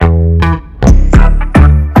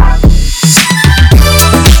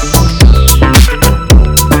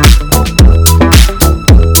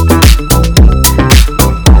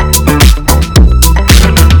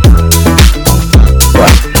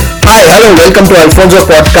welcome to Alfonso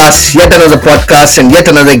Podcast, yet another podcast and yet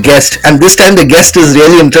another guest. And this time the guest is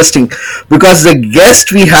really interesting because the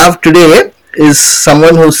guest we have today is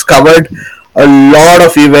someone who's covered a lot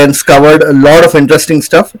of events, covered a lot of interesting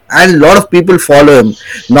stuff, and a lot of people follow him,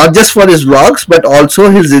 not just for his vlogs but also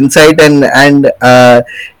his insight and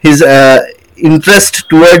his interest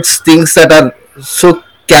towards things that are so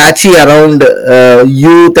catchy around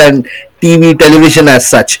youth and TV, television as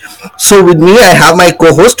such. So with me, I have my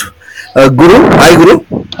co-host Guru. Hi, Guru.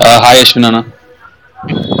 Hi Ashwinana.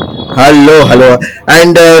 Hello.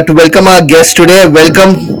 And to welcome our guest today,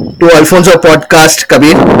 welcome to Alfonso Podcast,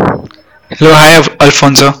 Kabir. Hello, hi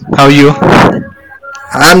Alfonso. How are you?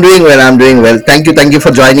 I'm doing well. Thank you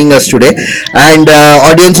for joining us today. And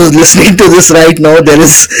audience who's listening to this right now, there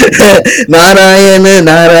is Narayan,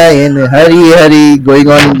 Hari going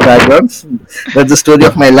on in background. That's the story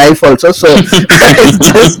of my life also. So,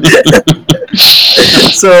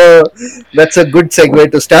 so that's a good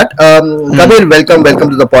segue to start. Kabir, welcome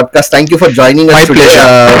to the podcast. Thank you for joining us My today.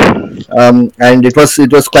 pleasure. And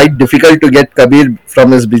it was quite difficult to get Kabir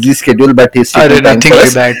from his busy schedule, but he's I taking did time nothing for like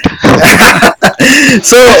us. that.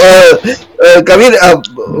 So, Kabir,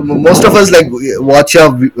 most of us like watch your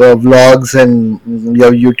vlogs and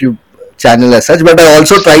your YouTube channel as such, but I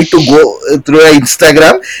also try to go through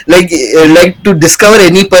Instagram, like to discover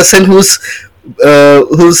any person who's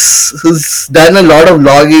done a lot of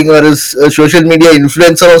vlogging or is a social media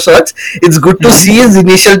influencer of sorts. It's good to see his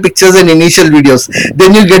initial pictures and initial videos.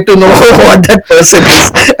 Then you get to know what that person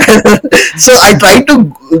is. So I try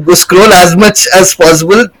to scroll as much as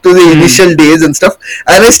possible to the initial days and stuff,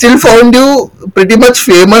 and I still found you pretty much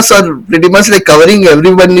famous or pretty much like covering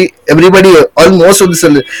everybody, almost of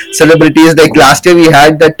the celebrities. Like last year we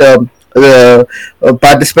had that.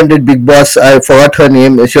 Participant at Big Boss, I forgot her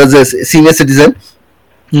name. She was a senior citizen,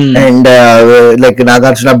 and like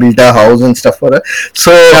Nagarjuna built a house and stuff for her.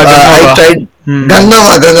 So I tried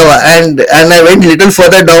Gangava, and I went little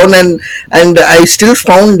further down, and I still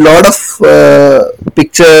found lot of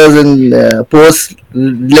pictures and posts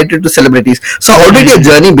related to celebrities. So how did your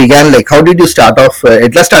journey began? Like how did you start off?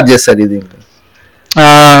 At start just anything.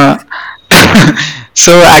 Uh,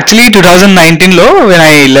 so actually, 2019 lo when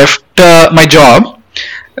I left my job,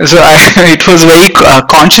 so it was very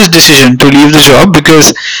conscious decision to leave the job because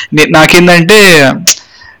నాకేందంటే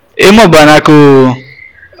ఏమో బా నాకు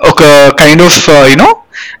ఒక kind of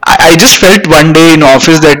I just felt one day in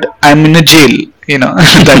office that I'm in a jail.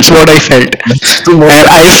 That's what I felt, and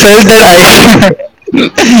I felt that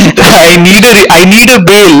I need a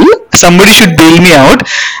bail. Somebody should bail me out,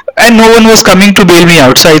 and no one was coming to bail me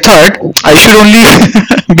out. So I thought I should only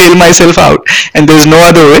bail myself out, and there's no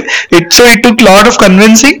other way. It took a lot of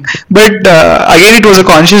convincing, but again it was a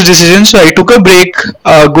conscious decision. So I took a break,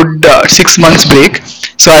 a good 6 months break.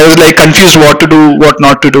 So I was like confused what to do, what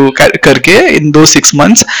not to do, karke in those 6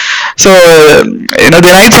 months. So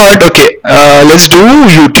then I thought, okay, let's do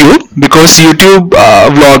YouTube because YouTube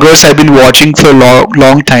vloggers I've been watching for a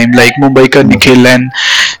long time, like Mumbaikar Nikhil,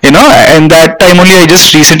 and that time only I just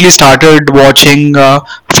recently started watching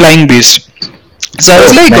Flying Beast. So I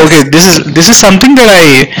was like, okay, this is something that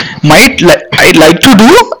I like to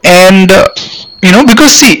do, and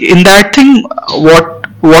because see in that thing,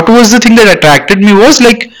 what was the thing that attracted me was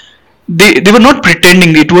like they were not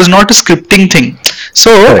pretending. It was not a scripting thing.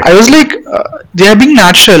 So I was like, they are being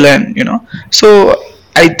natural, and so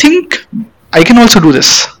I think I can also do this.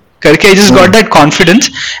 Karke, I just got that confidence,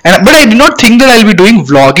 but I did not think that I'll be doing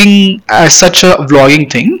vlogging as such a vlogging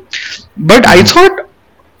thing. But I thought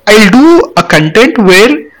I'll do a content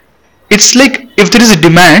where it's like if there is a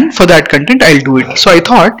demand for that content, I'll do it. So I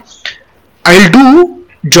thought I'll do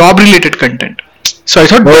job related content. So I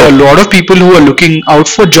thought there are a lot of people who are looking out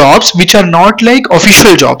for jobs which are not like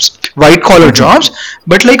official jobs, white collar jobs,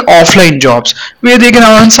 but like offline jobs where they can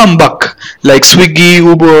earn some buck, like Swiggy,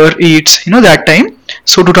 Uber Eats, that time.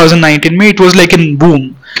 So 2019 May, it was like in boom.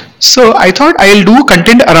 So I thought I'll do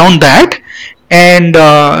content around that, and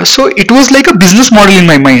so it was like a business model in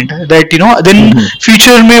my mind that then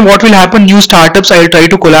future may what will happen, new startups, I'll try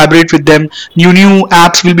to collaborate with them, new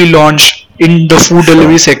apps will be launched in the food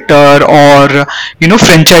delivery sector or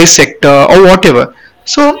franchise sector or whatever.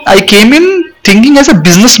 So I came in thinking as a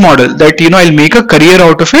business model that I'll make a career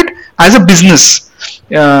out of it as a business.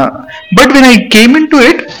 But when I came into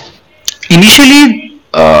it, initially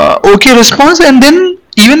okay response, and then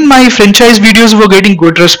even my franchise videos were getting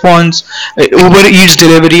good response. Uber Eats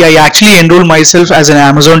delivery, I actually enrolled myself as an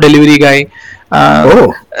Amazon delivery guy.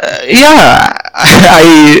 Yeah,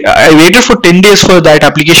 I waited for 10 days for that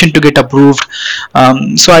application to get approved.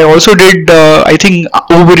 So I also did I think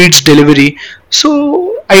Uber Eats delivery. So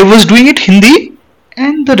I was doing it Hindi,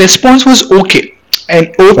 and the response was okay. And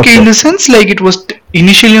okay in Okay. the sense, like, it was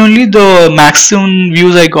initially only the maximum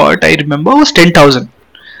views I got, I remember, was 10,000.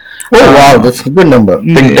 Oh wow, Uh, that's a good number.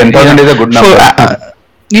 I think 10,000 is a good for number.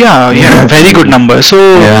 yeah, very good number. So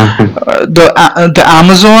Yeah. the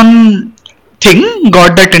Amazon thing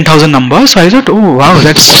got that 10,000 number. So I thought, oh wow,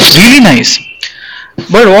 that's really nice.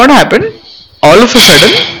 But what happened? All of a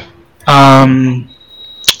sudden, um,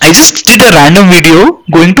 I just did a random video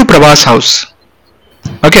going to Prabhas house.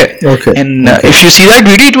 Okay. Okay. And Okay. if you see that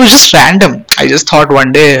video, it was just random. I just thought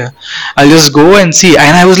one day I'll just go and see,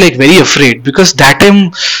 and I was like very afraid because that time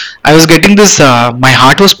I was getting this. My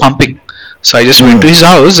heart was pumping. So I just went to his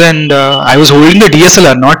house, and I was holding the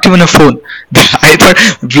DSLR, not even a phone. I thought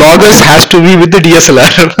vloggers has to be with the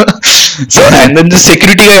DSLR. So, and then the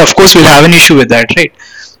security guy, of course, will have an issue with that, right?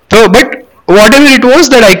 So, but whatever it was,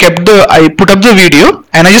 that I put up the video,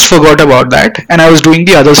 and I just forgot about that, and I was doing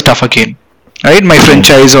the other stuff again, right? My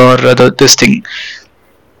franchise or this thing,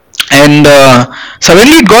 and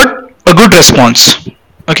suddenly it got a good response.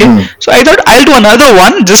 Okay, Hmm. so I thought I'll do another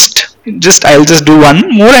one. Just I'll just do one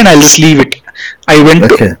more, and I'll just leave it. I went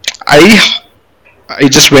to Okay. I I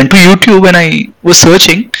just went to YouTube, and I was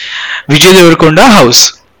searching Vijay Devarkonda house.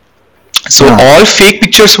 So Ah. all fake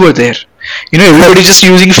pictures were there. Everybody just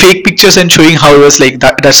using fake pictures and showing how it was like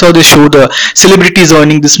that. That's how they show the celebrities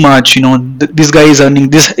earning this much. This guy is earning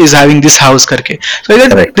this, is having this house karke. So I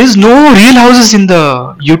thought Correct. there's no real houses in the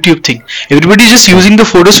YouTube thing. Everybody is just using the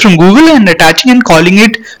photos from Google and attaching and calling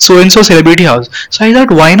it so and so celebrity house. So I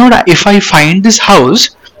thought, why not, if I find this house,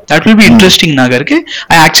 that will be interesting na karke.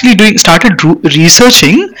 I actually started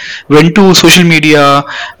researching, went to social media,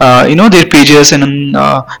 their pages, and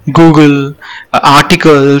Google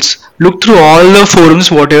articles, looked through all the forums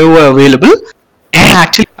whatever were available, and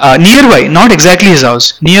actually nearby, not exactly his house,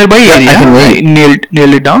 nearby I area, can I wait.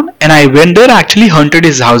 nailed it down, and I went there, actually hunted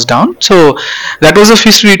his house down. So that was the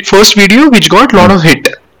first video which got a lot of hit,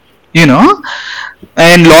 you know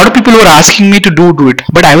and a lot of people were asking me to do it,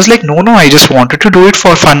 but I was like, no, I just wanted to do it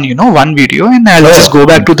for fun, one video, and I'll just go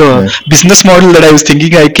back to the business model that I was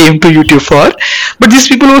thinking I came to YouTube for. But these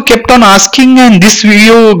people were kept on asking, and this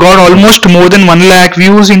video got almost more than 1 lakh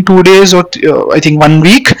views in 2 days, or I think 1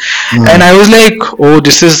 week. And I was like, oh,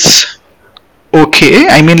 this is okay,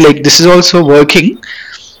 I mean, like, this is also working.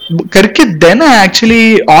 Then I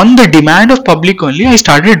actually, on the demand of public only, I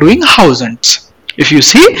started doing house hunts. If you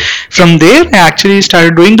see, from there I actually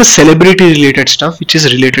started doing the celebrity related stuff, which is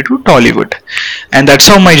related to Tollywood, and that's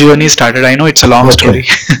how my journey started. I know it's a long Okay. story.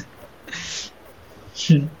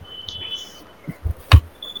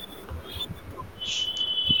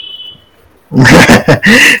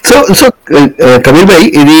 So Kabir భాయ్,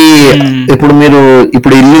 ఇది ఇప్పుడు మీరు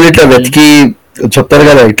ఇప్పుడు ఇల్లు ఇట్లా వెతికి చెప్తారు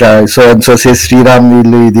కదా, ఇట్లా సో శ్రీరామ్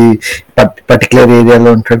ఇల్లు ఇది పర్టికులర్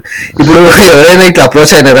ఏరియాలో ఉంటాడు. ఇప్పుడు ఎవరైనా ఇట్లా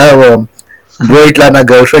అప్రోచ్ అయినారా, బ్రో ఇట్లా నా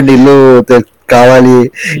గర్ల్ ఫ్రెండ్ ఇల్లు కావాలి,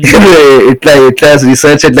 ఇట్లా ఎట్లా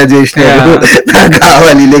రిసర్చ్ ఎట్లా చేసినారు, నాకు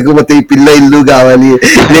కావాలి, లేకపోతే ఈ పిల్ల ఇల్లు కావాలి,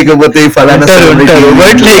 లేకపోతే ఈ ఫలానా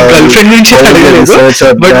బట్ లైక్ గర్ల్ ఫ్రెండ్ నుంచి అడగలేదు,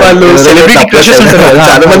 బట్ వాళ్ళు సెలబ్రిటీ క్రషెస్ ఉంటారు కదా,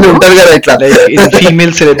 చాలా మంది ఉంటారు కదా ఇట్లా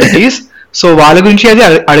ఫీమేల్ సెలబ్రిటీస్. సో వాళ్ళ గురించి అది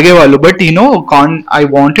అడిగేవాళ్ళు, but I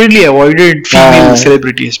wantedly avoided female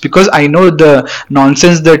celebrities because I know the non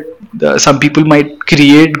sense that some people might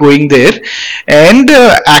create going there. And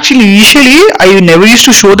actually initially I never used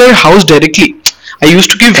to show their house directly. I used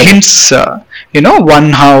to give hints, one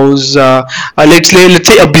house, let's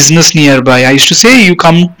say a business nearby. I used to say, you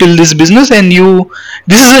come till this business and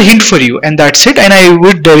this is a hint for you, and that's it, and I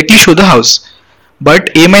would directly show the house. But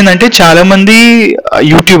ఏమైందంటే చాలా మంది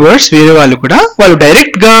YouTubers వేరే వాళ్ళు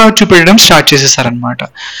direct గా చూపెట్టడం start చేసేసారనమాట.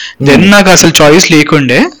 Then నాకు అసలు choice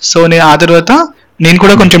లేకుండే, సో నేను ఆ తర్వాత నేను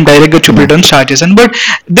కూడా కొంచెం డైరెక్ట్ గా చూపించడం స్టార్ట్ చేశాను. బట్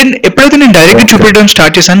దెన్ ఎప్పుడైతే నేను డైరెక్ట్ గా చూపించడం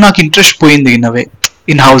స్టార్ట్ చేశాను, నాకు ఇంట్రెస్ట్ పోయింది in away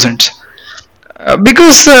in house ends.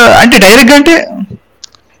 Because అంటే డైరెక్ట్ గా అంటే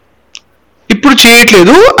ఇప్పుడు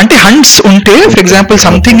చేయట్లేదు, అంటే హంట్స్ ఉంటే for example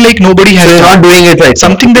something like no body has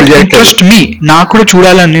something that interest మీ, నాకు కూడా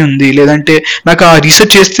చూడాలని ఉంది, లేదంటే నాకు ఆ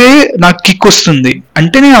రీసెర్చ్ చేస్తే నాకు కిక్ వస్తుంది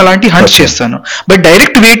అంటే నేను అలాంటి హంట్స్ చేస్తాను. బట్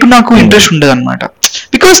డైరెక్ట్ వే టు నాకు ఇంట్రెస్ట్ ఉండదు అనమాట,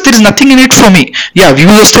 because there is nothing in it for me. Yeah,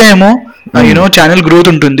 views వస్తాయేమో, ఛానల్ గ్రోత్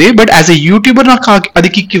ఉంటుంది, బట్ యాజ్ ఎ యూట్యూబర్ నాకు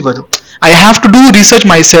అది కిక్ ఇవ్వదు. I have to do research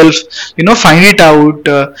myself, find it out,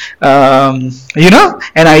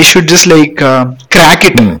 and I should just like crack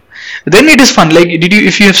it. Then it is fun. Like,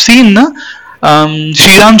 if you have seen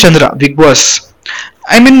Sriram Chandra, Big Boss,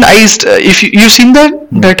 I mean, if you've seen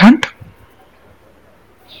that hunt,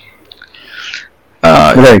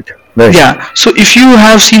 right. Right. Yeah, so if you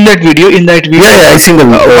have seen that video, in that video, Yeah, I seen the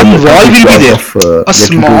one wall will be plot there, of a getting to his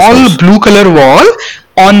small house. blue color wall.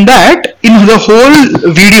 On that, in the whole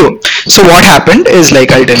video, so what happened is, like,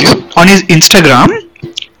 I'll tell you, on his Instagram,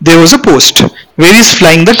 there was a post where he's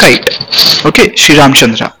flying the kite. Okay, Sri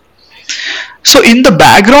Ramchandra. So in the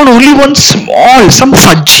background, only one small, some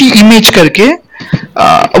fudgy image karke,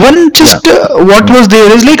 one just what was there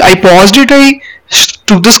is, like, I paused it, I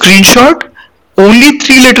took the screenshot. Only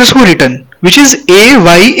three letters were written, which is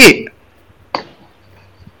AYA.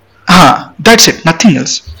 That's it, nothing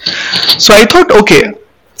else. So I thought, okay,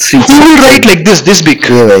 See, who will write like this big?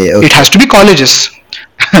 Yeah, okay. It has to be colleges.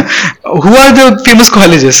 Who are the famous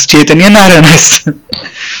colleges? Chaitanya, Narayana.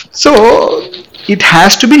 So it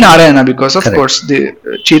has to be Narayana, because of Correct. course the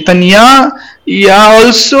Chaitanya, yeah,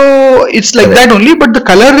 also it's like Correct. that only, but the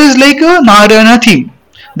color is like a Narayana theme.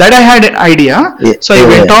 That I had an idea, Yeah, so I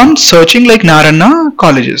went yeah. on searching like Narayana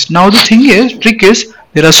colleges. Now the trick is,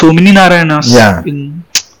 there are so many Narayanas Yeah. in,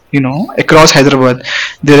 across Hyderabad.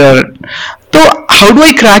 There are. So how do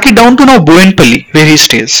I crack it down to now Boinpalli, where he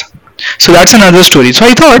stays? So that's another story. So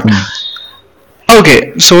I thought, okay,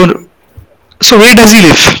 so where does he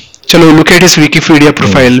live? Chalo, look at his Wikipedia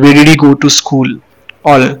profile. Where did he go to school?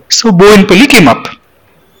 All. So Boinpalli came up.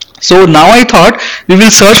 So now I thought we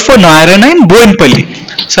will search for Narayana in Boinpalli.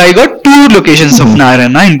 So I got two locations of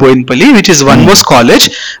Narayana in Boinpalli, which is, one was college,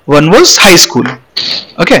 one was high school.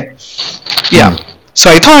 Okay. Yeah. So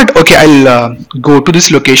I thought, okay, I'll go to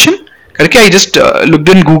this location. Okay, I just looked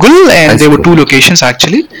in Google, and there were two locations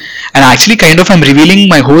actually. And actually, kind of, I'm revealing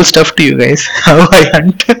my whole stuff to you guys. How I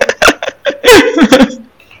hunt.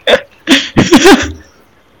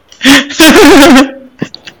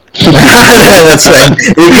 That's right.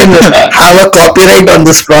 You can have a copyright on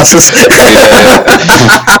this process.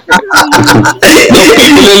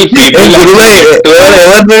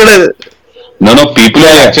 People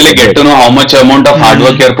will actually get to know how much amount of hard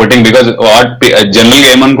work you're putting, because what generally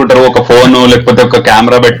ఏమనుకుంటారు, ఒక phone లేకపోతే ఒక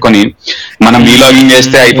camera పెట్టుకొని మనం వీలాగింగ్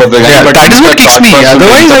చేస్తే అయిపోతుంది, Yeah, but that is what kicks me.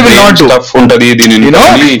 Otherwise, I will not do. stuff ఉంటది దీని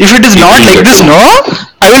If it is not like this, no,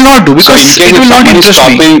 I will not do, because in case it if will not someone is interest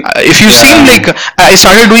me. stopping- If you see, like, I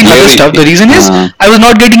started doing other Really? stuff. The reason is I was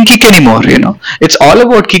not getting kick anymore. It's all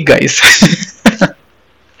about kick, guys.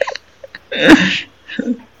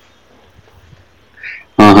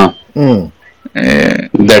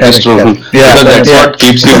 That is true. Correct. Yeah, Because that's yeah. what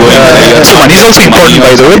keeps you going. So money is also important,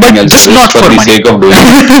 by the way, but just not for the money. sake of doing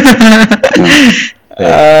it.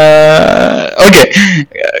 Okay,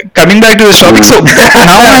 coming back to this topic. So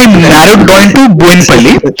now I narrowed down to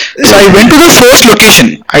Boinpalli. So I went to the first location.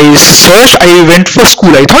 I searched. I went for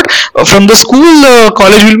school. I thought from the school,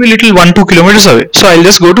 college will be little 1-2 kilometers away. So I'll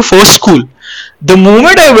just go to first school. The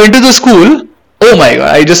moment I went to the school, oh my god!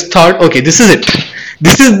 I just thought, okay, this is it.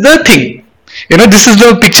 This is the thing. This is the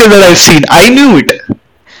picture that I've seen. I knew it.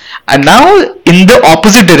 And now in the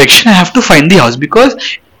opposite direction, I have to find the house, because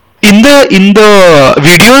in the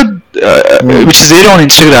video which is there on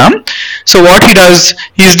Instagram, so what he does,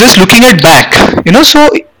 he's just looking at back, so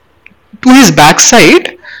to his back side,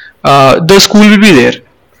 the school will be there.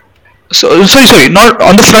 So sorry, not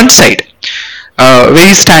on the front side, where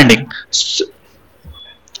he's standing. So,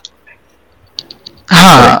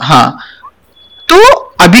 तो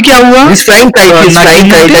अभी क्या हुआ, He's flying kite, he's flying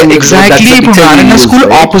kite, and exactly that's the ఇప్పుడు picture we Narayana use, school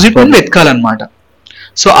right? Opposite నుండి వెతకాలన్నమాట.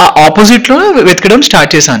 So ఆ opposite లో వెతకడం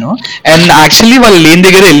స్టార్ట్ చేశాను, అండ్ యాక్చువల్లీ వాళ్ళ లేన్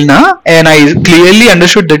దగ్గర వెళ్ళినా, and I clearly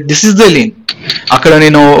understood that this is the lane. అక్కడ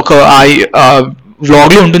నేను ఒక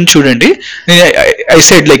వ్లాగ్ లో ఉంటుంది చూడండి, ఐ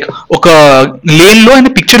సెడ్ లైక్ ఒక లేన్ లో ఆయన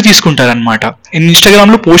పిక్చర్ తీసుకుంటారనమాట.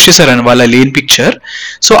 ఇన్స్టాగ్రామ్ లో పోస్ట్ చేశారని వాళ్ళ లేన్ పిక్చర్.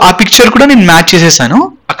 సో ఆ పిక్చర్ కూడా నేను మ్యాచ్ చేసేసాను,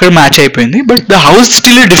 అక్కడ మ్యాచ్ అయిపోయింది. But the house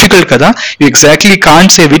still difficult కదా, you exactly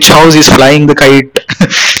can't say which house is flying the kite.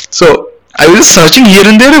 So I was searching here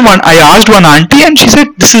and there. I asked one auntie, and she said,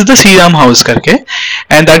 "This is the Sriram house, karke,"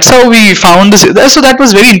 and that's how we found this. So that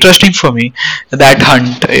was very interesting for me, that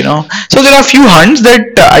hunt. So there are few hunts that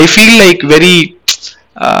I feel like very.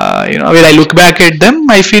 When I look back at them,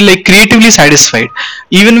 I feel like creatively satisfied.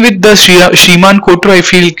 Even with the Shriman Kotru, I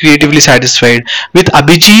feel creatively satisfied. With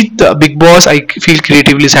Abhijit, Big Boss, I feel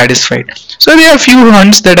creatively satisfied. So there are few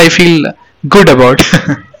hunts that I feel good about.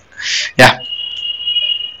 Yeah.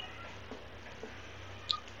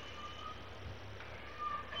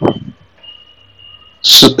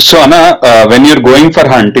 So అన్న, when you're going for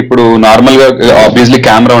hunt, ఇప్పుడు normal గా obviously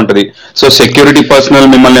camera ఉంటది, so security personal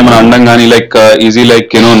మిమ్మల్ని ఏమైనా అనడం కానీ, like easy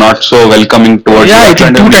like not so welcoming towards. Yeah, I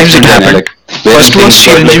think 2 times it happened. First was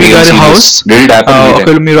Chiranjeevi గారి house.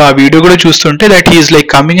 ఒకవేళ మీరు ఆ వీడియో కూడా చూస్తుంటే, that he is like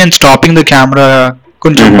coming and stopping the camera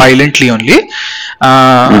కొంచెం violently only.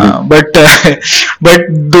 But but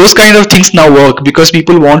those kind of things now work because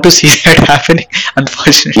people want to see that happening,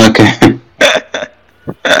 unfortunately. Okay.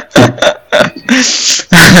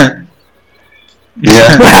 Yeah,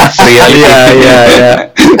 reality.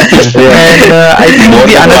 Yeah. And I think More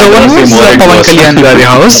the than another one, one say was more it Pawan was. Kalyan Gari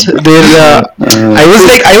house. There,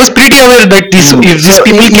 I was pretty aware that if these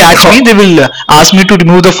people catch me, they will ask me to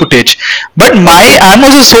remove the footage. But I'm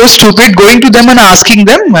also so stupid going to them and asking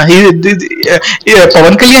them.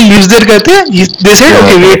 Pawan Kalyan lives there, कहते हैं. They said,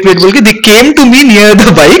 okay, wait. बोल के they came to me near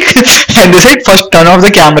the bike and they said, first turn off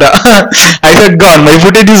the camera. I said, gone. My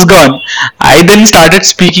footage is gone. I then started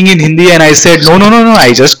speaking in Hindi and I said, no.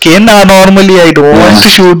 I just came normally. I don't want to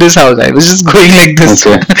shoot this house. I was just going like this.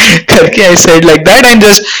 Okay. करके I said like that and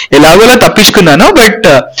just ఎలాగోలా తప్పించుకున్నా, no? But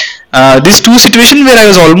these two situations where I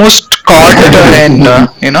was almost caught and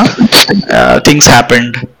things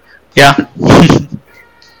happened. Yeah.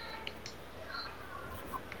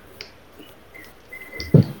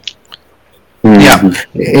 Yeah.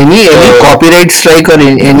 Any copyright strike or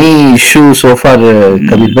any issue so far,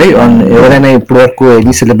 Kabir bhai, on ఎవరైనా ఇప్పుడు వరకు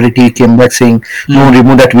any celebrity came back saying no,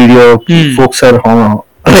 remove that video, folks are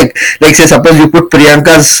like say suppose you put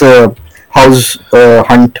Priyanka's house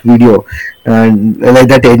hunt video and like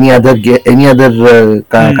that any other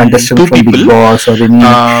contestant two from people. Big Boss or any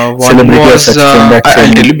One celebrity or was, such came back I'll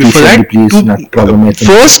saying tell you before that, please not problematic.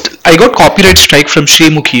 First I got copyright strike from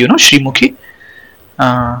Srimukhi, Srimukhi.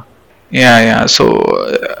 Yeah. So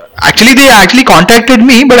actually they actually contacted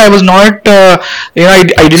me, but I was not,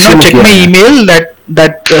 I did not check my email.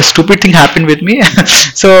 That stupid thing happened with me.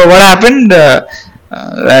 So what happened?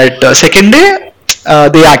 That second day,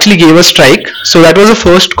 they actually gave a strike. So that was the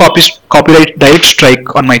first copyright strike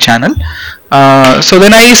on my channel. So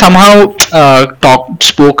then I somehow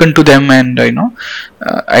spoken to them, and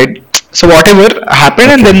so whatever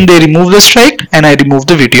happened, and then they removed the strike, and I removed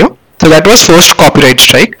the video. So that was first copyright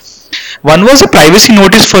strike. One was a privacy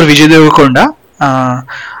notice for Vijay Deverakonda.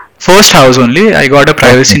 First house only, I got a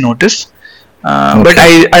privacy notice. But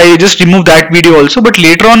I just removed that video also. But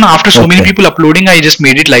later on, after so many people uploading, I just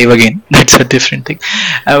made it live again. That's a different thing.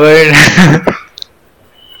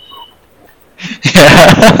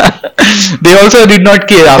 They also did not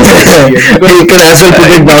care after that. You can as well put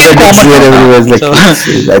it down and it's where everyone is like,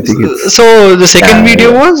 I think it's So the second video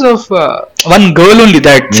was of one girl only,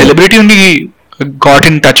 that celebrity only got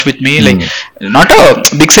in touch with me, like not a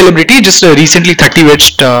big celebrity, just recently 30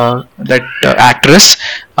 wedged that actress.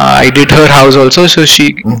 I did her house also, so she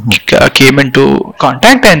came into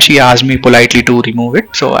contact and she asked me politely to remove it,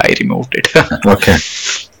 so I removed it. okay.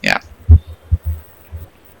 Yeah.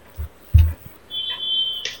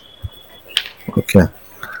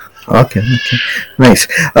 Okay, nice.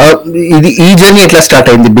 ఈ journey ఎట్లా start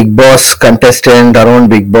అయింది? Bigg Boss contestant, around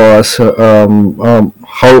Bigg Boss,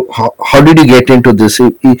 how did you get into this?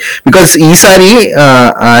 Because ఈసారి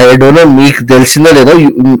I don't know మీకు తెలిసిందో లేదో,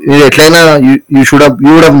 మీరు ఎట్లయినా you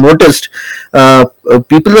would have noticed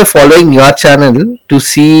people were following your channel to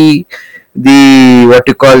see the what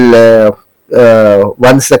you call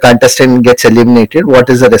once the contestant gets eliminated, what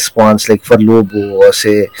is the response like for Lobo or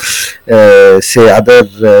say other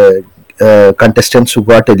contestants who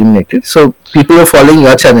got eliminated. So people are following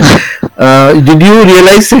your channel. Did you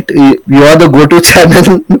realize that you are the go-to channel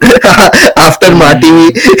after MaTV?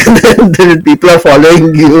 Then people are following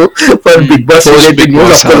you for Big Boss related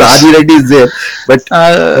news. Of course, Adi Reddy is there, but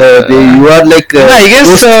you are like I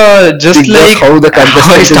guess just like how the how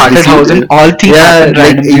I started house and all things happen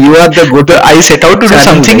randomly. You are the go-to. I set out to do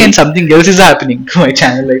something, right? and something else is happening to my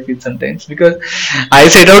channel. I feel sometimes because I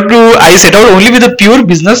set out only with a pure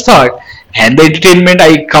business thought. And the entertainment,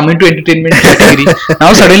 I come into entertainment category. Now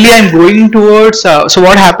suddenly I'm going towards so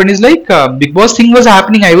what happened is like Big Boss thing was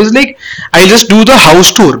happening. I was like, I'll just do the house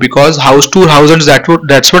tour, because house tour,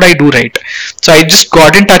 that's what I do, right? So I just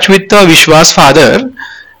got in touch with Vishwa's father,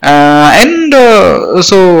 and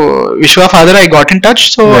so Vishwa father, I got in touch,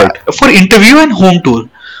 so for interview and home tour.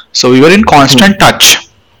 So we were in constant touch.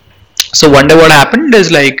 So one day what happened is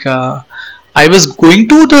like I was going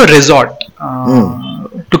to the resort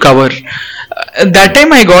to cover. That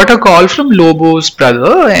time I got a call from Lobo's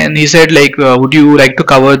brother, and he said like, would you like to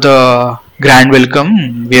cover the grand welcome?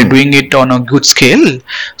 We are doing it on a good scale.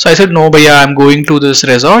 So I said, no bhaiya, I'm going to this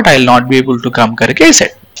resort, I'll not be able to come, karke I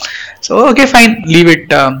said. So okay, fine, leave it.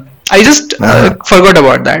 I just forgot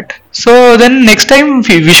about that. So then next time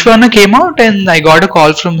Vishwana came out, and I got a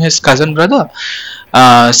call from his cousin brother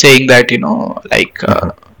saying that, like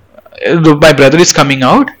my brother is coming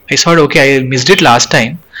out. I thought, okay, I missed it last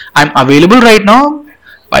time. I'm available right now.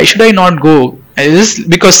 Why should I not go? I just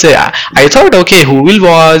because I thought, okay, who will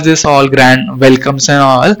watch this all grand welcomes and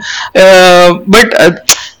all, but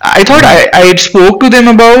I thought I spoke to them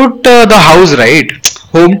about the house, right?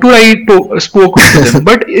 Home tour, spoke to them,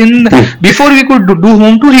 but in before we could do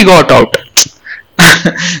home tour, he got out.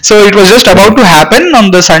 So it was just about to happen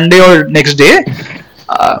on the Sunday or next day.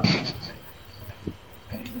 Uh,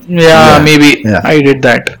 yeah, Yeah, maybe yeah. I did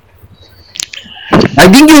that. I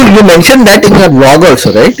think you mentioned that in your vlog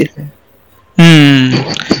also, right? Hmm.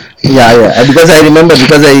 Yeah, yeah. Because I remember, So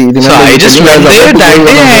I you just telling went I was there about to that go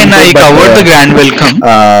day on a and home I tour, but covered the grand welcome.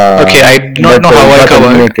 Okay, I did not know how it I got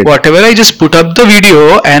covered. eliminated. Whatever, I just put up the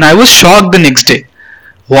video and I was shocked the next day.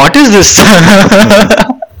 What is this?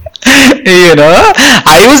 You know,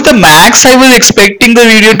 I was the max I was expecting the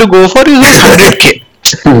video to go for, it was 100k.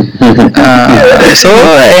 So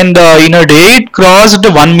and in a day it crossed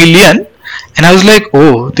 1 million, and I was like,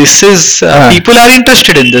 oh, this is people are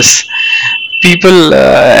interested in this. People.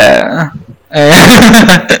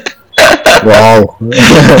 Wow.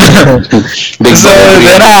 Big So Boss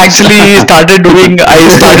then I actually started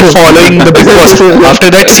following the Big Boss after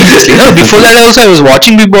that seriously. No, before that also I was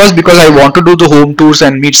watching Big Boss because I want to do the home tours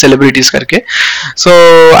and meet celebrities karke. So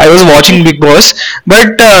I was watching Big Boss,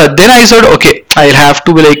 but then I said, okay, I'll have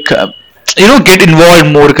to like. Get involved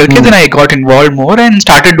more karke. Then I got involved more and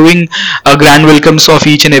started doing grand welcomes of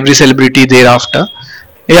each and every celebrity thereafter.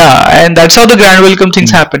 Yeah, and that's how the grand welcome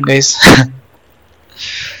things happen, guys.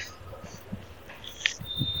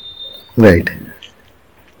 Right.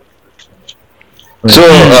 So, So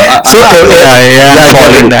yeah, I'm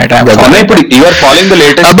following that. I'm Yeah, Anna, following ఇప్పుడు that. you are following the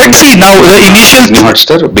latest. But see now the initial. New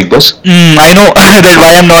Hotstar, Big Boss. I know that why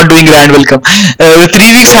I'm not doing grand welcome. The 3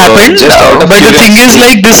 weeks happened, just out of but the thing is curiosity.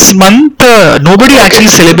 like this month nobody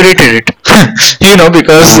actually celebrated it.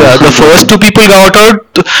 Because the first two people got out,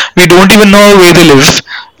 we don't even know where they live.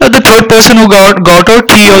 The third person who got out,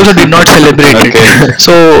 he also did not celebrate it. Okay.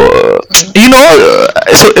 So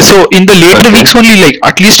so in the later Okay. weeks only, like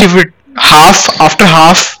at least if it half after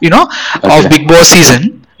half, of Okay. Big Boss season,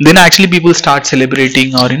 then actually people start celebrating,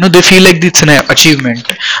 or they feel like it's an achievement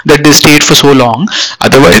that they stayed for so long.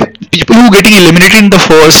 Otherwise, people who getting eliminated in the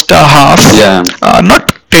first half Yeah. not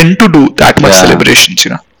tend to do that much Yeah. celebrations,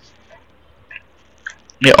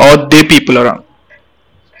 yeah, or they people around.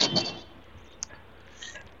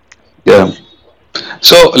 Yeah.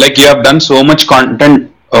 So, like you have done so much content.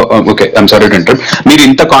 Okay, I'm sorry to interrupt. మీరు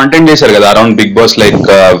ఇంత content చేశారు కదా around Bigg boss, like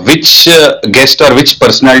which guest are which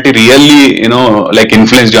personality really like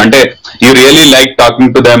influence అంటే you really like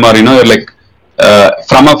talking to them, are like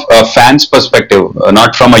from a fan's perspective,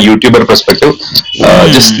 not from a YouTuber perspective,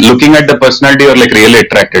 just looking at the personality, you're like really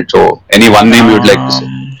attracted. So, any one name you'd like to say?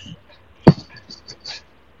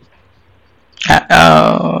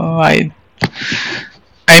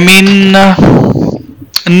 I mean,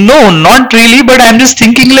 no, not really, but I'm just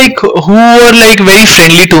thinking like who are like very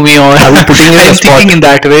friendly to me, or Are we putting you on I'm the spot? thinking in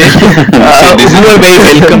that way, who are very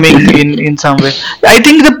welcoming in some way. I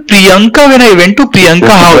think the Priyanka, when I went to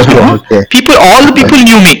Priyanka house, Okay. people, all the people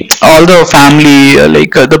knew me, all the family,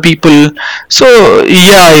 like the people. So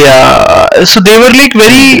yeah, so they were like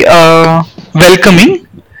very welcoming.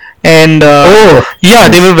 And Oh. yeah,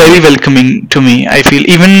 they were very welcoming to me. I feel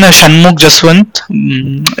even Shanmugh Jaswant,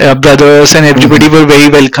 brothers, and everybody were very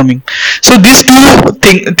welcoming. So these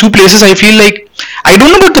two places, I feel like I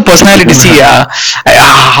don't know about the personality. See,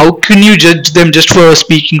 how can you judge them just for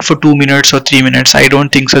speaking for 2 minutes or 3 minutes? I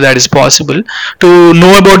don't think so. That is possible to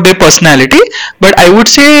know about their personality. But I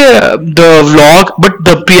would say the vlog, but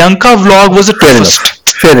the Priyanka vlog was the Fair toughest. enough.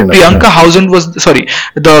 Fair enough. Priyanka Housen was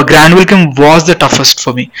the grand welcome was the toughest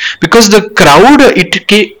for me, because the crowd,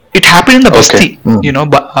 it happened in the Okay. Basti,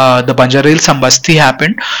 the Banjara Hills, some Basti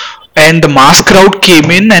happened, and the mass crowd came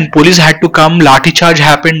in and police had to come, lathi charge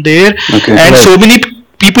happened there, Okay. and Right. so many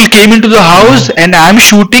people came into the house and I'm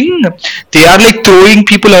shooting, they are like throwing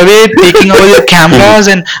people away, taking away their cameras,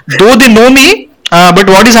 and though they know me, but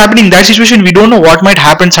what is happening in that situation, we don't know what might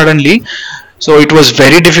happen suddenly. So it was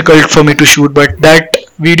very difficult for me to shoot, but that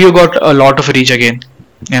video got a lot of reach again.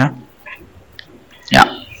 Yeah. Yeah.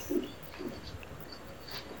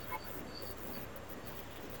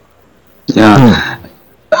 Yeah.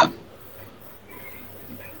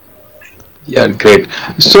 Yeah, great.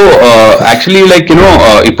 So, actually, like,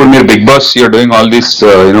 ఇప్పుడు మీరు big boss, you're doing all this,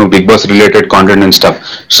 big boss related content and stuff.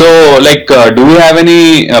 So, like, do you have any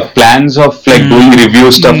plans of like doing review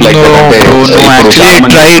stuff like No, that? bro, no. ఇప్పుడు Actually, చాలా I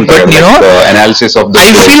మంది tried, చేస్తుంటారు but, కదా, like, analysis of the I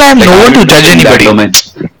show. feel I'm Like, no are one you to judge in that anybody. domain?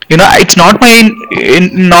 It's not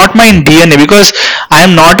not my DNA, because I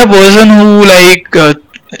am not a person who like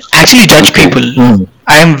actually judge people.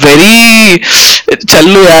 I am very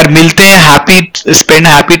चलो यार मिलते हैं, happy, spend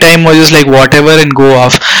happy time, or just like whatever and go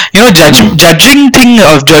off. Judging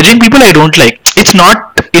people I don't like. It's not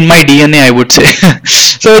in my DNA, I would say.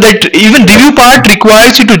 So that even review part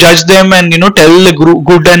requires you to judge them and tell the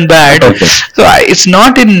good and bad. Okay. So it's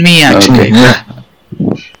not in me actually. Okay.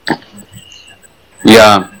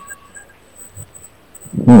 Yeah.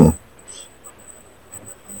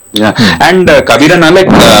 Yeah. And Kabirana, like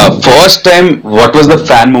first time, what was the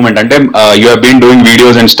fan moment? And you have been doing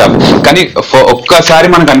videos and stuff. Kani for ఒక్కసారి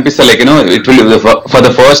మనకు అనిపిస్తా like it will for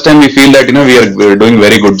the first time we feel that we are doing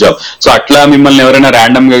very good job. So అట్లా మిమ్మల్ని ఎవరైనా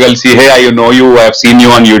random గా కలిసి hey I know you, I have seen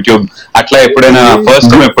you on YouTube అట్లా ఎప్పుడైనా first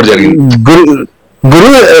time ఎప్పుడు జరిగింది?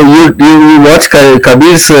 Guru, you watch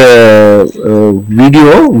Kabir's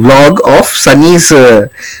video vlog of Sunny's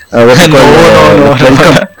welcome.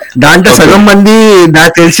 దాంట్లో సగం మంది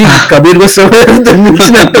నాకు తెలిసి కబీర్ కోసం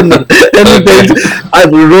నిలిచినట్టున్నారు.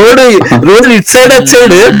 Road it side at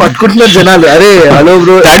side పట్టుకుంటున్నారు జనాలు. అరే hello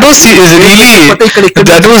bro, that was really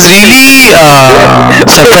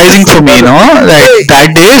surprising for me, that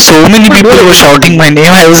day so many people were shouting my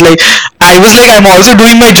name. I was like I'm also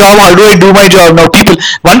doing my job. How do I do my job now? People,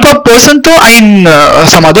 one person though,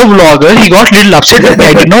 some other vlogger, he got little upset with me.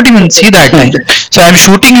 I did not even see that time. So I'm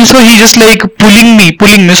shooting, so he just like pulling me.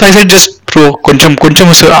 So I said, just bro, koncham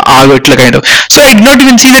aagu itla kind of. So I did not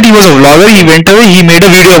even see that he was a vlogger. He went away, he made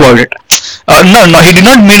a video about it. No, he did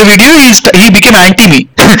not made a video. He became anti me.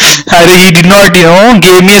 He did not,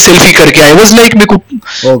 gave me a selfie karke. I was like, meku.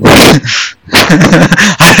 Oh God. I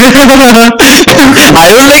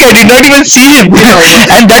was like, I did not even see him.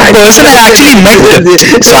 And that person I actually met.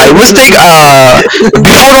 So I was like,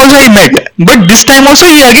 before also I met. But this time also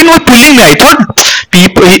he again was pulling me. I thought,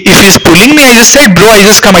 people, if he's pulling me, I just said, bro, I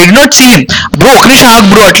just come. I did not see him. Bro,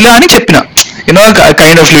 bro, atla ani cheppina.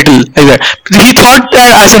 Kind of little like that. He thought that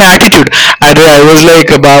as an attitude. I was like,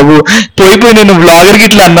 babu, poi nenu vlogger ki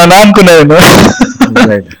itla annana anukunnanu.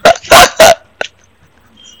 Right.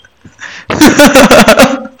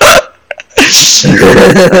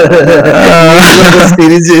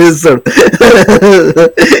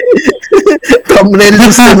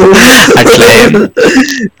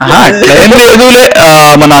 అట్లేం లేదులే,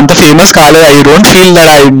 మన అంత famous కాలేదు. I don't feel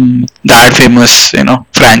that I'm that famous,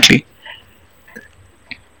 frankly.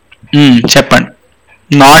 చెప్పండి.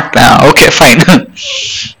 Not okay, fine.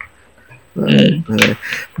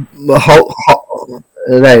 How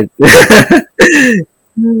right.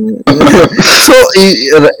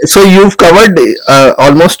 So you've covered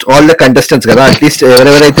almost all the contestants కదా, at least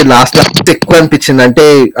ఎవరెవరైతే last ఎక్కువ అనిపించింది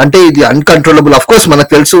అంటే ఇది అన్కంట్రోలబుల్. అఫ్ కోర్స్ మనకు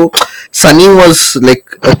తెలుసు Sunny was like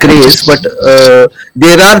craze, but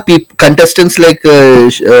there are contestants like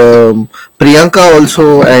Priyanka also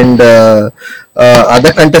and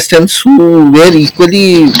other contestants who were equally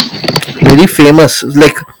very famous.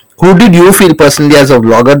 Like, who did you feel personally as a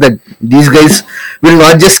vlogger that these guys will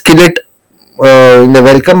not just kill it in the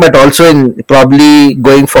welcome, but also in probably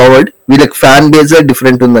going forward like fan base are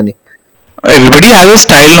different undani? Everybody has a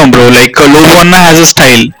style, no bro. Like Lobo Anna has a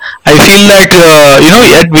style. I feel that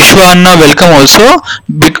at Vishwa Anna welcome also,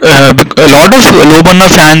 a lot of Lobo Anna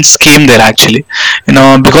fans came there actually.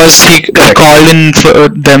 Because he called in for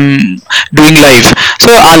them doing live. So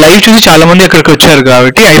our live చూసి చాలా మంది అక్కడికి వచ్చారు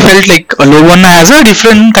కాబట్టి I felt like Lobo Anna has a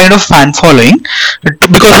different kind of fan following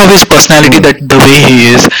because of his personality, that the way he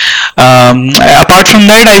is. Apart from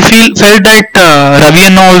that, I felt that Ravi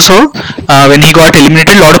Anna also, when he got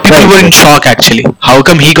eliminated, a lot of people were in shock actually. How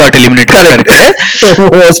come he got eliminated? Correct.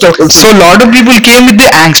 So a lot of people came with the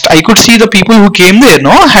angst. I could see the people who came there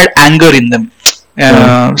had anger in them.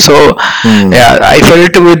 Yeah, I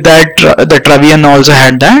felt with that Ravi Anna also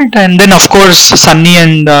had that, and then of course Sunny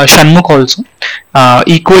and Shanmukh also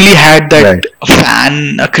equally had that fan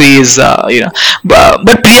craze,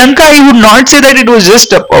 but Priyanka, I would not say that it was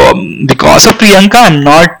just because of Priyanka. I'm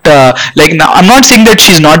not I'm not saying that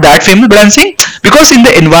she's not that famous, but I'm saying because in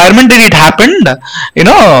the environment that it happened,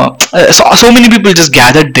 so many people just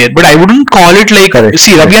gathered there. But I wouldn't call it like,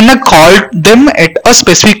 see, Ravi Anna called them at a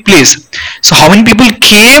specific place. So how many people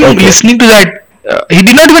came listening to that? He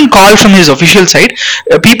did not even call from his official site.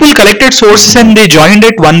 People collected sources and they joined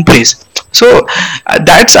at one place. So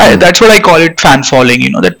that's what I call it, fan following.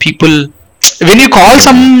 That people, when you call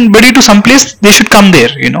somebody to some place, they should come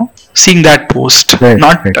there. Seeing that post,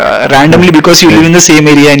 not randomly because you live in the same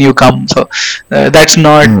area and you come. So that's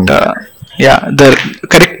not the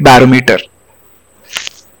correct barometer.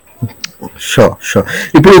 Sure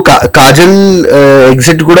ఇప్పుడు Kajal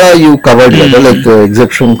exit కూడా you covered కదా, like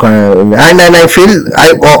exit from and I feel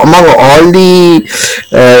among all the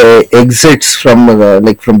exits from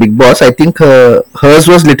big boss, I think hers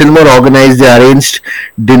was little more organized. They arranged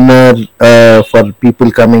dinner for people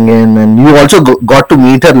coming in, and you also got to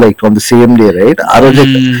meet her like on the same day, right? ఆ రోజు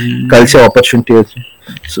కలిసే opportunity.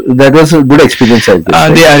 So that was a good experience, I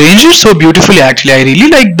guess. They arranged it so beautifully. Actually, I really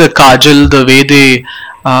liked the Kajal, the way they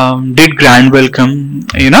did grand welcome,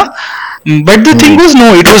 you know. But the thing was, no,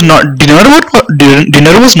 it was not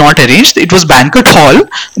dinner was not arranged. It was banquet hall,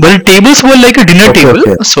 but the tables were like a dinner table.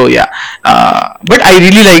 Okay. So yeah, but I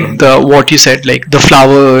really liked what you said, like the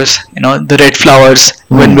flowers, you know, the red flowers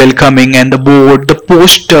when welcoming, and the board, the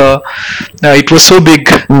poster. It was so big.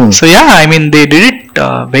 So yeah, I mean, they did it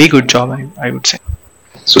very good job, I would say.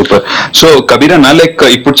 Super. So Kabir అన్న, like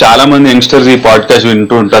ఇప్పుడు చాలా మంది youngsters ఈ podcast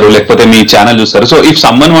వింటూ ఉంటారు, లేకపోతే మీ channel చూస్తారు. So if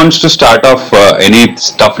someone wants to start of any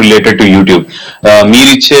stuff related to YouTube,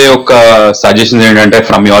 మీరు ఇచ్చే ఒక సజెషన్స్ ఏంటంటే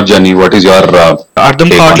from your journey, what is your అర్థం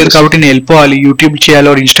కావట్లేదు కాబట్టి నేను వెళ్ళిపోవాలి, యూట్యూబ్ చేయాలి,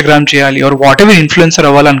 ఆర్ ఇన్స్టాగ్రామ్ చేయాలి, are what ever influencer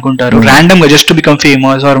అవ్వాలనుకుంటారు random గా just to become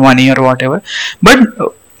famous are money are what ever. But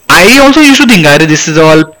I also used to think, this is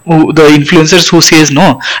all the influencers who says no,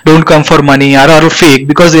 don't come for money, are fake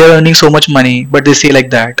because they are earning so much money, but they say like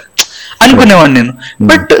that. Anukunevan nenu.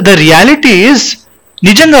 But the reality is,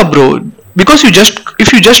 nijanga bro, because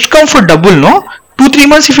if you just come for double, no,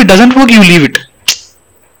 2-3 months if it doesn't work, you leave it.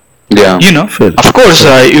 Yeah. You know, of course,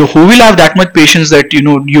 who will have that much patience that, you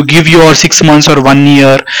know, you give your 6 months or 1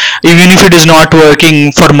 year, even if it is not working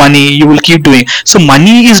for money, you will keep doing. So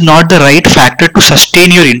money is not the right factor to sustain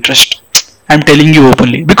your interest. I'm telling you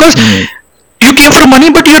openly, because you came for money,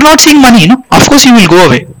 but you're not seeing money. No, of course you will go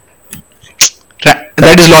away.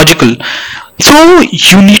 That is logical. So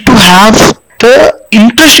you need to have the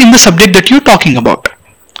interest in the subject that you're talking about.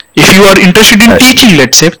 If you are interested in teaching,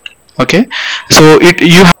 let's say, okay, so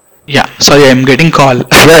you have. Yeah, sorry, I'm getting call.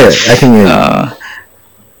 Yeah, I think.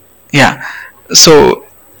 Yeah. So,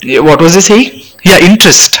 what was I saying? Yeah,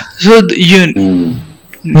 interest. So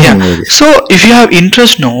So if you have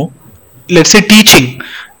interest now, let's say teaching,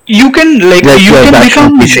 you can you can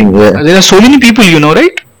become teaching. Yeah. There are so many people, you know,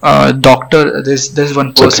 right? Doctor. There's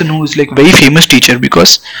one person who is like very famous teacher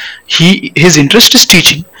because his interest is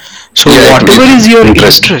teaching. So whatever is your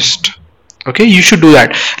interest, okay, you should do that.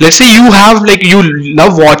 Let's say you have you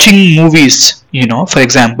love watching movies, you know, for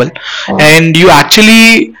example, and you actually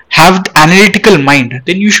have analytical mind,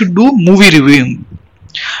 then you should do movie reviewing.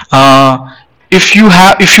 If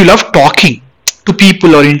you love talking to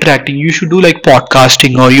people or interacting, you should do like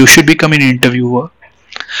podcasting, or you should become an interviewer.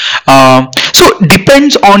 So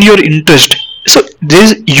depends on your interest. So this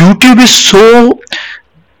YouTube is so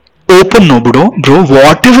open, no bro,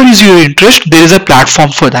 whatever is your interest, there is a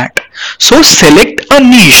platform for that. So select a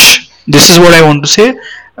niche. This is what I want to say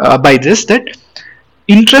by this, that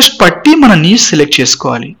interest patti mana niche select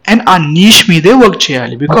chesukovali and a niche meede work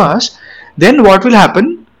cheyali, because then what will happen,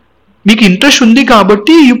 meeku interest undi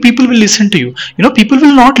kabatti people will listen to you. You know, people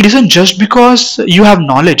will not listen just because you have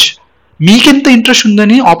knowledge. మీకు ఎంత interest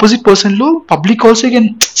ఉందని opposite person లో public also can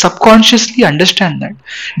subconsciously understand that.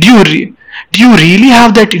 Do you really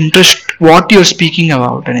have that interest what you're speaking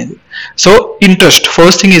about అనేది? So interest,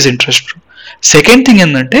 first thing is interest. Second thing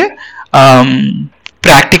ఏంటంటే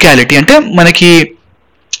practicality. అంటే మనకి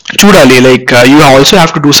చూడాలి, like you also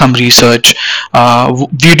have to do some research.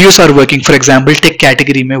 Videos are working, for example tech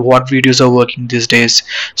category మే what videos are working this days.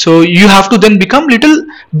 So you have to then become little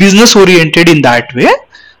business oriented in that way.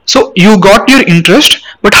 So you got your interest,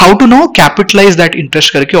 but how to now capitalize that interest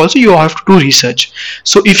karke also you have to do research.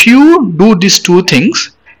 So if you do these two things,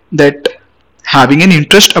 that having an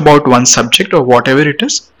interest about one subject or whatever it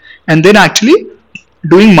is, and then actually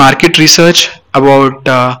doing market research about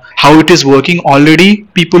how it is working already,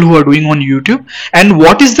 people who are doing on YouTube, and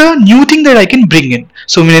what is the new thing that I can bring in.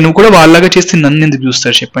 So nenu kuda vallaga chesthe nannu enduku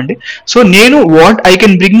chustaru cheppandi. So nenu what I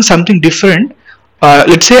can bring something different.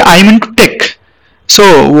 Let's say I'm into tech. So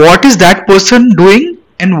what is that person doing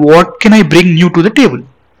and what can I bring new to the table?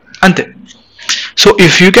 Ante. So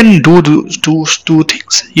if you can do those two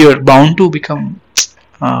things, you're bound to become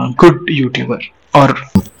a good YouTuber or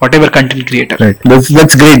whatever content creator. Right.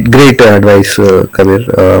 That's great advice, Kabir.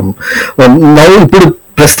 Now ఇప్పుడు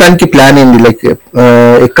ప్రస్తుతానికి plan ఏంది, like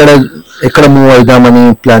ఎక్కడ move అవుదామని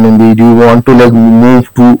plan ఉంది? Do you want to like move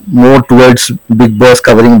to more towards big boss,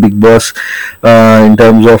 covering big boss in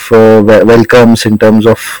terms of welcomes, in terms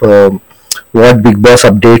of what big boss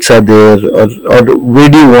updates are there, or where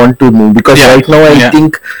do you want to move? Because right now I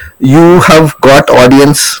think you have got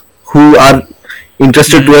audience who are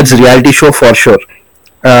interested towards reality show for sure.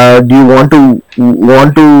 Do you want to?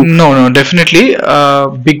 No, definitely.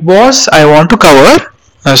 Big Boss, I want to cover.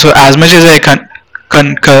 So as much as I can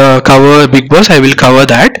cover Big Boss, I will cover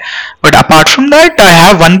that. But apart from that, I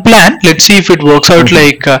have one plan. Let's see if it works out Mhm,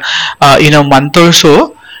 like in a month or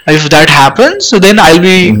so. If that happens, so then I'll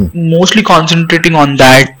be mhm, mostly concentrating on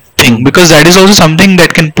that thing, because that is also something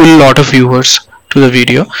that can pull a lot of viewers to the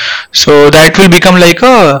video. So that will become like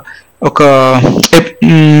a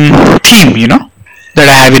theme, that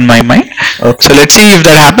I have in my mind. okay. So let's see if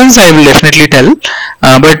that happens. I will definitely tell.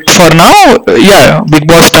 But for now, yeah, Big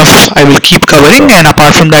Boss stuff I will keep covering. Sure. And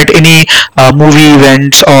apart from that, any movie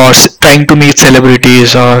events or trying to meet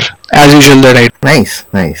celebrities or as usual that I. Nice,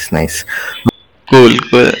 nice, nice. Cool,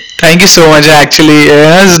 cool. Thank you so much. Actually, it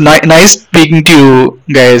was nice speaking to you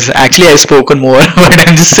guys. Actually, I spoken more, but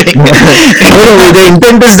I'm just saying. No, the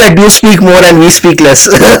intent is that you speak more and we speak less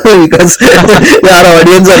because our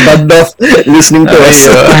audience are bugged off listening to us.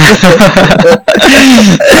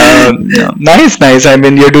 Nice. I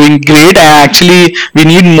mean, you're doing great. Actually, we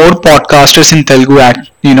need more podcasters in Telugu.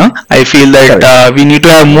 I feel that Correct. we need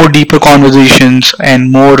to have more deeper conversations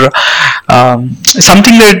and more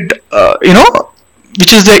something that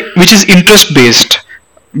which is interest based,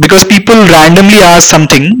 because people randomly ask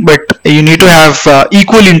something, but you need to have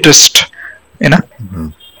equal interest. You know.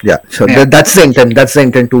 Yeah, so Yeah. that's the intent. That's the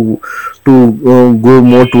intent to go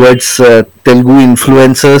more towards Telugu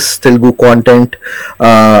influencers, Telugu content,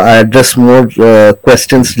 address more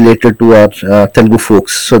questions related to our Telugu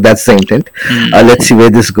folks. So that's the intent. Let's see where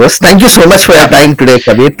this goes. Thank you so much for your time today,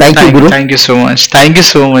 Kabir. Thank you, Guru. Thank you so much. Thank you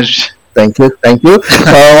so much. Thank you. Thank you.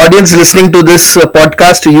 Audience listening to this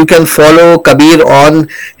podcast, you can follow Kabir on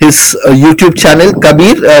his YouTube channel.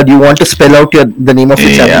 Kabir, do you want to spell out the name of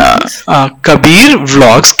your channel, Yeah. please? Kabir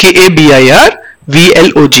Vlogs. KABIR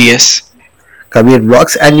VLOGS. Kabir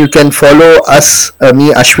Vlogs, and you can follow us,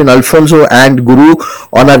 me, Ashwin Alfonso, and Guru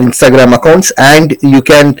on our Instagram accounts. And you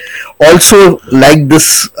can also like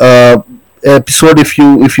this episode if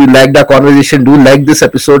you liked our conversation. Do like this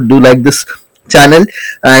episode. Do like this channel,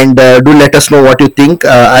 and do let us know what you think.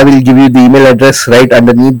 I will give you the email address right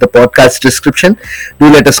underneath the podcast description. Do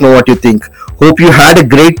let us know what you think. Hope you had a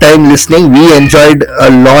great time listening. We enjoyed a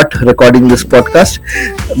lot recording this podcast.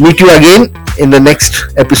 Meet you again in the next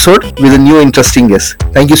episode with a new interesting guest.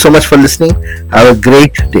 Thank you so much for listening. Have a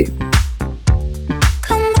great day.